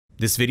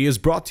This video is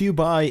brought to you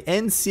by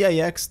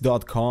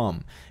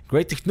ncix.com.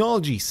 Great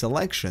technology,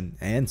 selection,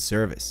 and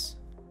service.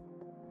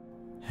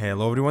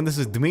 Hello everyone, this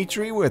is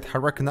Dmitry with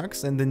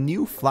Canucks, and the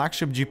new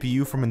flagship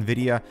GPU from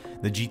Nvidia,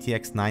 the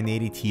GTX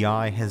 980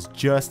 Ti, has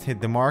just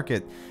hit the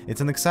market. It's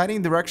an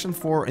exciting direction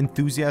for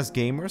enthusiast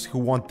gamers who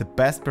want the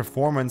best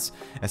performance,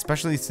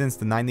 especially since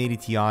the 980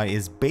 Ti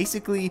is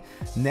basically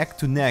neck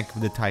to neck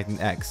with the Titan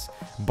X,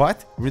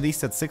 but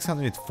released at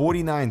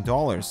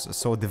 $649,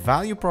 so the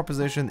value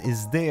proposition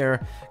is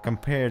there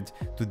compared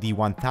to the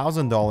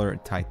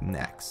 $1,000 Titan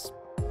X.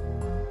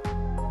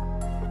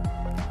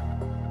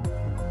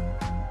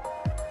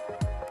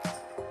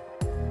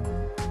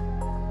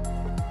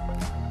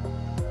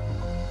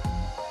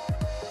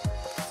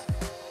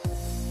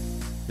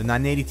 The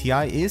 980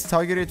 Ti is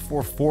targeted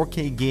for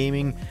 4K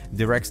gaming,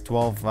 DirectX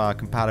 12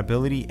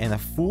 compatibility, and a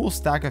full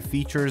stack of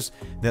features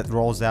that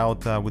rolls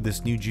out with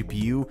this new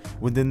GPU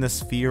within the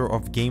sphere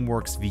of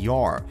GameWorks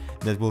VR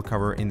that we'll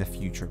cover in a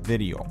future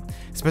video.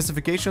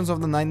 Specifications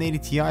of the 980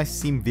 Ti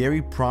seem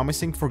very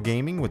promising for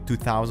gaming, with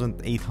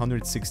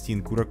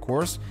 2816 CUDA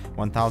cores,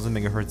 1000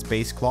 MHz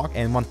base clock,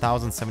 and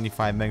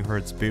 1075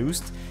 MHz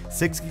boost,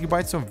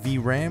 6GB of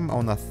VRAM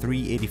on a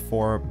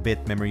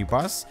 384-bit memory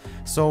bus,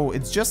 so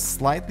it's just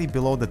slightly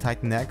below the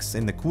Titan X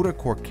in the CUDA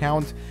core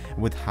count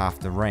with half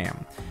the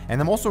RAM.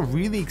 And I'm also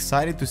really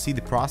excited to see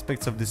the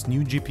prospects of this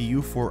new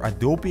GPU for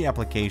Adobe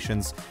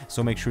applications,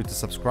 so make sure to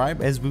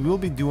subscribe, as we will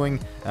be doing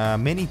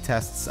many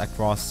tests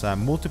across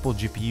multiple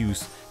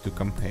GPUs to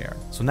compare.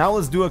 So now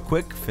let's do a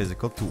quick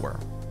physical tour.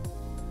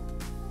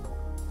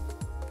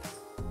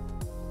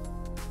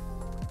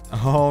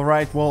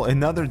 Alright, well,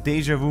 another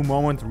deja vu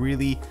moment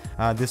really.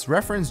 This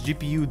reference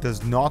GPU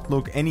does not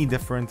look any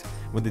different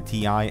with the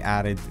Ti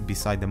added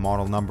beside the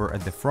model number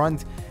at the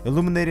front,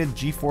 illuminated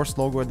GeForce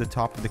logo at the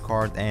top of the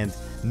card, and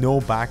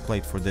no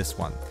backplate for this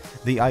one.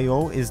 The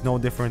I/O is no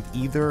different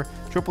either.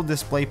 Triple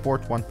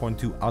DisplayPort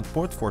 1.2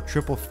 output for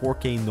triple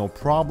 4K no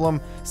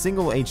problem,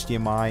 single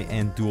HDMI,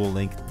 and dual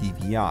link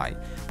DVI.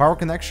 Power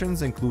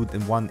connections include a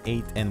 1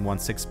 8 and 1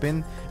 6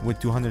 pin with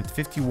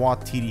 250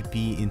 watt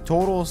TDP in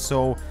total,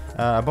 so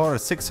about a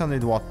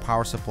 600 watt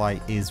power supply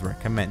is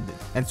recommended.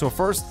 And so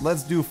first,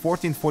 let's do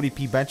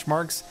 1440p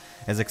benchmarks.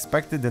 As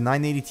expected, the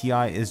 980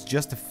 Ti is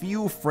just a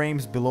few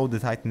frames below the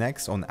Titan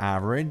X on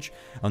average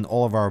on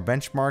all of our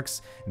benchmarks.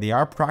 They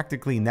are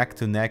practically neck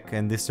to neck,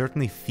 and this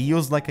certainly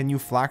feels like a new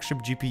flagship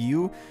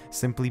GPU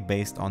simply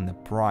based on the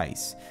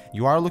price.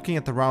 You are looking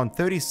at around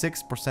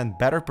 36%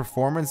 better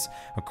performance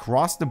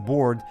across the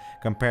board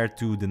compared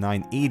to the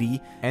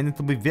 980, and it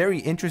will be very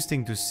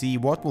interesting to see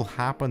what will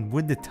happen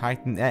with the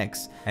Titan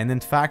X. And in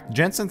fact,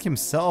 Jensen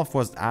himself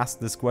was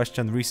asked this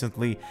question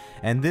recently,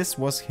 and this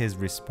was his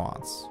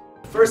response.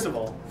 First of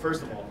all,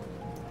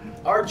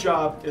 our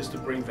job is to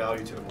bring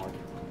value to the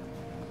market.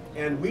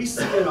 And we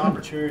see an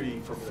opportunity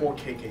for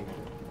 4K gaming.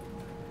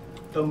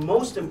 The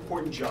most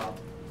important job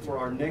for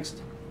our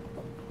next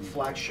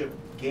flagship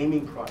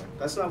gaming product.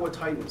 That's not what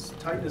Titan is.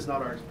 Titan is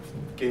not our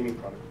gaming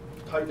product.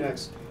 Titan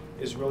X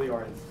is really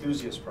our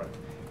enthusiast product.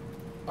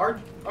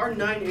 Our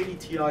 980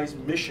 Ti's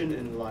mission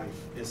in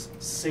life is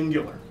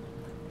singular.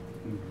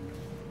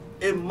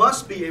 It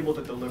must be able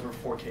to deliver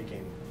 4K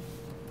gaming.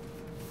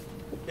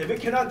 If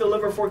it cannot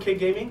deliver 4K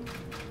gaming,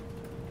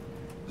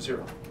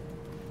 zero.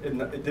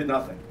 It did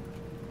nothing.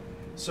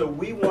 So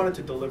we wanted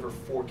to deliver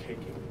 4K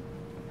gaming,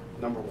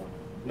 number one.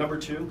 Number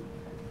two,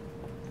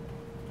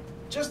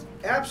 just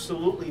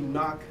absolutely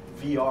knock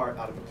VR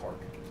out of the park.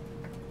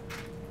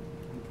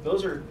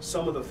 Those are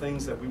some of the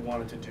things that we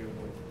wanted to do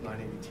with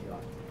 980 Ti.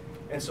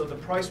 And so the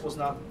price was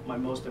not my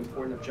most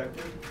important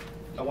objective.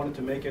 I wanted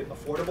to make it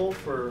affordable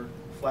for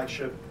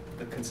flagship,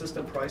 the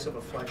consistent price of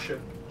a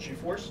flagship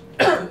GeForce,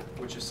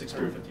 which is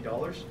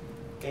 $650,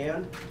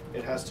 and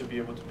it has to be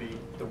able to be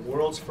the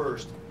world's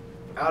first,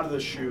 out of the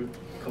chute,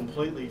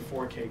 completely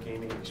 4K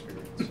gaming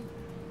experience.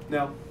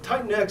 Now,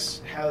 Titan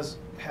X has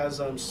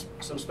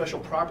some special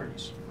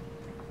properties.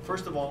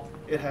 First of all,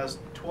 it has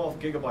 12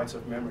 gigabytes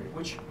of memory,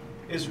 which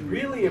is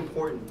really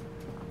important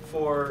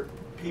for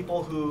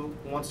people who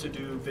wants to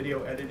do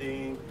video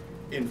editing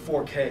in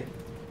 4K.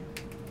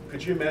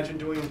 Could you imagine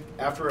doing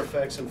After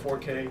Effects in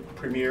 4K,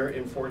 Premiere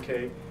in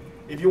 4K?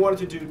 If you wanted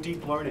to do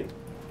deep learning,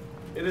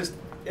 it is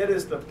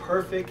the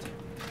perfect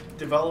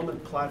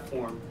development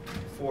platform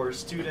for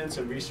students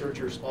and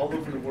researchers all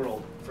over the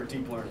world for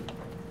deep learning.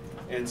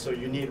 And so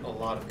you need a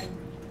lot of memory.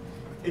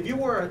 If you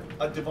were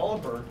a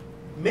developer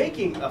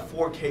making a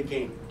 4K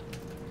game,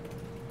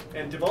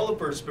 and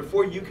developers,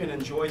 before you can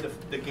enjoy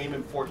the game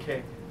in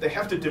 4K, they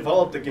have to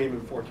develop the game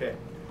in 4K,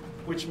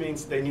 which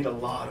means they need a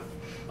lot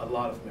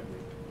of memory.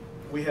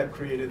 We have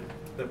created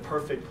the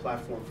perfect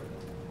platform for them.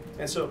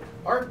 And so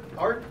our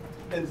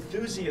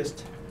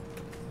enthusiast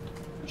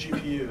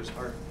GPUs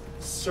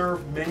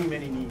serve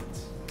many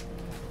needs.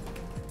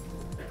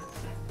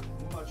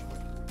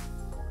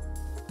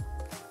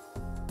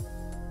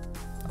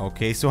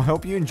 Okay, so I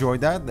hope you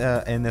enjoyed that,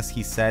 and as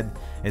he said,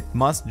 it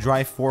must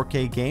drive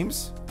 4K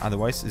games,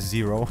 otherwise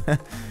zero.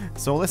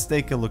 So let's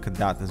take a look at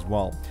that as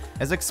well.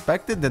 As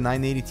expected, the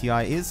 980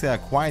 Ti is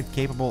quite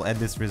capable at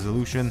this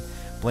resolution,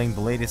 playing the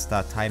latest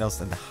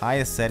titles at the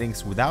highest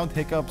settings without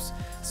hiccups,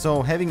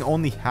 so having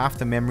only half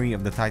the memory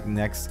of the Titan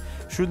X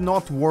should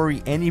not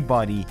worry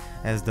anybody,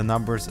 as the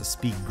numbers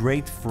speak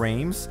great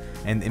frames,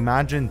 and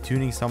imagine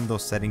tuning some of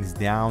those settings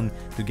down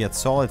to get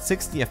solid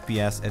 60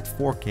 FPS at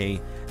 4K,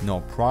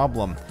 no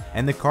problem.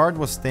 And the card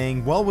was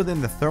staying well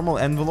within the thermal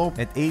envelope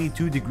at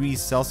 82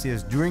 degrees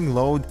Celsius during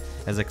load,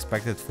 as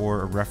expected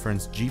for a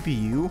reference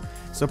GPU,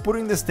 so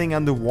putting this thing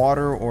under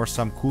water or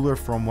some cooler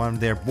from one of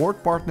their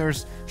board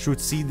partners should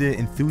see the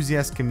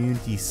enthusiast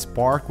community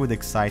spark with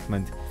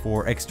excitement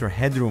for extra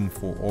headroom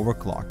for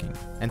overclocking.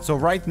 And so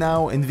right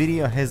now,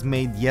 Nvidia has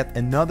made yet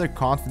another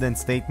confident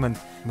statement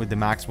with the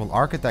Maxwell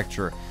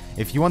architecture.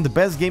 If you want the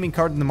best gaming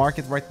card in the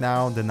market right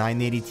now, the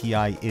 980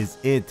 Ti is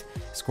it,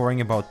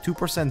 scoring about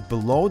 2%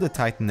 below the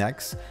Titan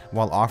X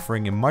while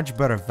offering a much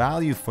better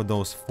value for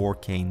those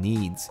 4K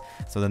needs.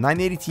 So the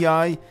 980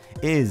 Ti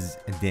is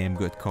a damn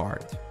good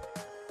card.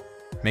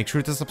 Make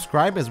sure to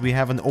subscribe, as we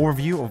have an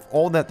overview of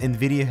all that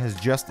Nvidia has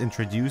just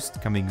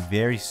introduced coming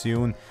very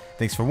soon.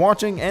 Thanks for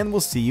watching, and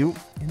we'll see you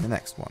in the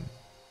next one.